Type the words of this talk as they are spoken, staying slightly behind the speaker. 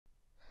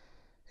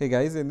Hey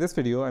guys, in this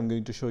video I'm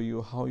going to show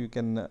you how you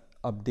can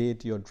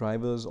update your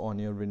drivers on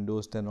your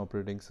Windows 10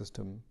 operating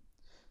system.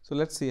 So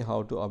let's see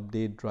how to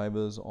update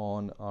drivers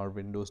on our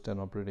Windows 10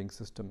 operating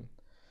system.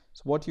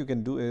 So what you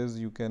can do is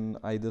you can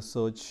either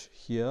search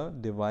here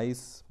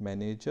device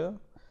manager,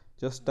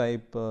 just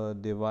type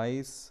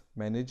device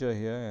manager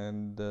here,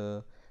 and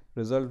the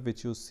result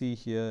which you see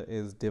here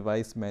is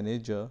device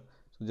manager.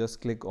 So just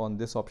click on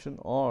this option,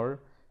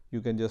 or you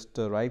can just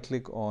right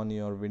click on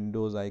your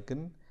Windows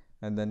icon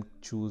and then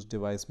choose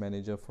device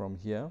manager from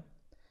here,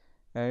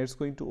 and it's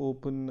going to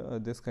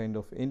open this kind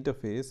of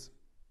interface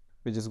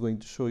which is going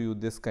to show you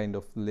this kind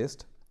of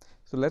list.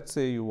 So let's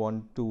say you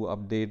want to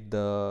update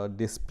the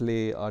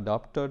display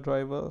adapter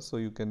driver, so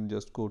you can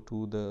just go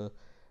to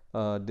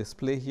the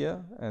display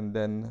here and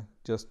then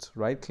just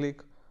right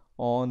click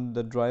on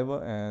the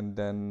driver and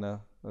then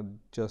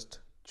just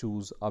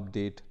choose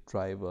update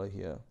driver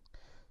here.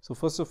 So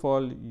first of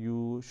all,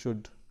 you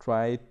should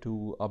try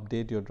to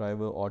update your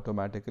driver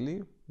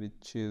automatically,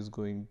 which is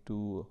going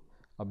to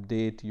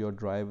update your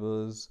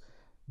drivers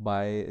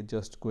by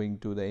just going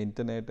to the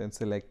internet and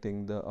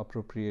selecting the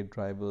appropriate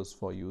drivers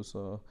for you.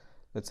 So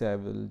let's say I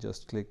will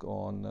just click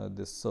on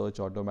this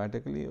search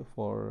automatically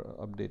for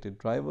updated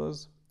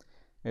drivers.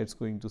 It's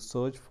going to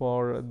search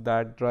for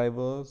that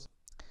drivers,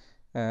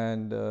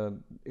 and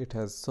it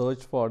has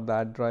searched for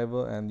that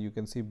driver, and you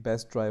can see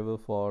best driver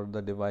for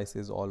the device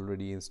is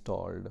already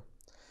installed.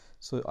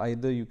 So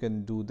either you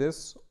can do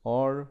this,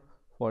 or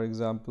for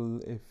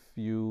example, if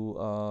you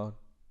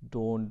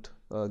don't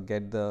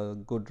get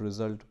the good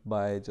result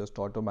by just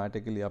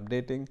automatically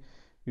updating,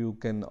 you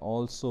can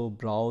also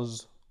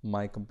browse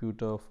my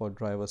computer for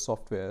driver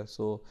software.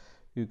 So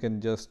you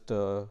can just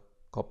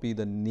copy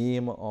the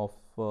name of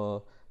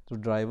the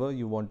driver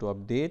you want to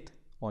update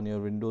on your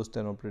Windows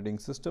 10 operating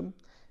system,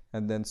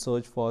 and then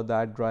search for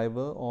that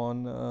driver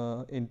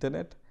on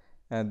internet,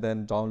 and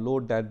then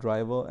download that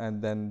driver,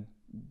 and then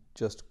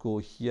just go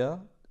here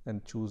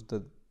and choose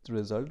the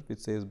result which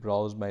says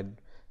browse my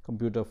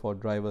computer for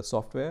driver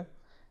software,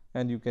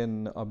 and you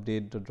can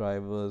update the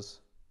drivers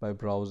by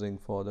browsing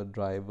for the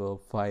driver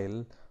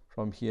file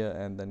from here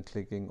and then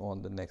clicking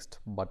on the next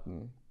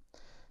button.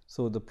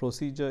 So the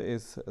procedure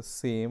is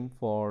same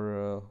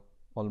for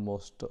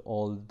almost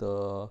all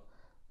the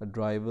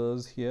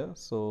drivers here.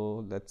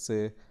 So let's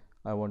say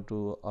I want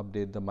to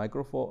update the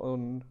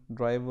microphone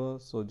driver,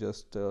 so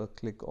just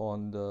click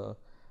on the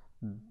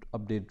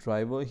update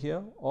driver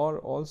here, or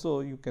also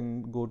you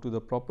can go to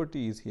the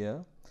properties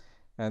here,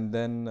 and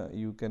then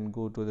you can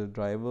go to the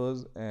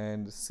drivers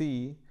and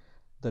see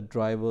the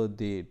driver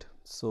date.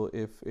 So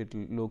if it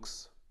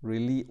looks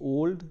really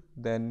old,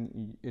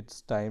 then it's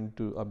time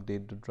to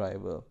update the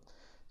driver.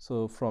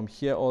 So from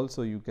here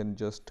also you can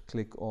just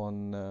click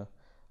on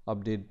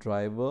update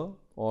driver,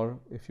 or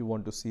if you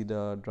want to see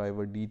the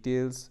driver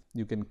details,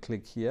 you can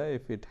click here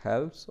if it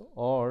helps,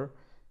 or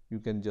you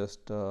can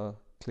just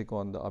click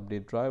on the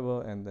update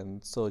driver and then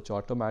search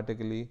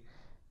automatically,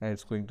 and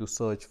it's going to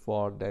search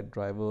for that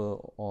driver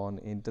on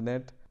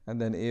internet, and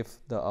then if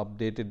the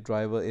updated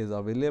driver is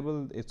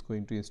available, it's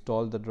going to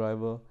install the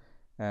driver,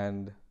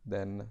 and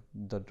then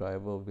the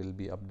driver will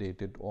be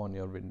updated on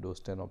your Windows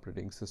 10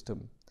 operating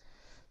system.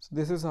 So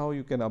this is how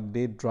you can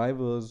update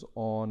drivers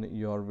on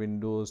your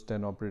Windows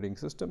 10 operating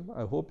system.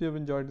 I hope you have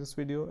enjoyed this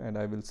video, and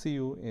I will see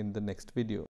you in the next video.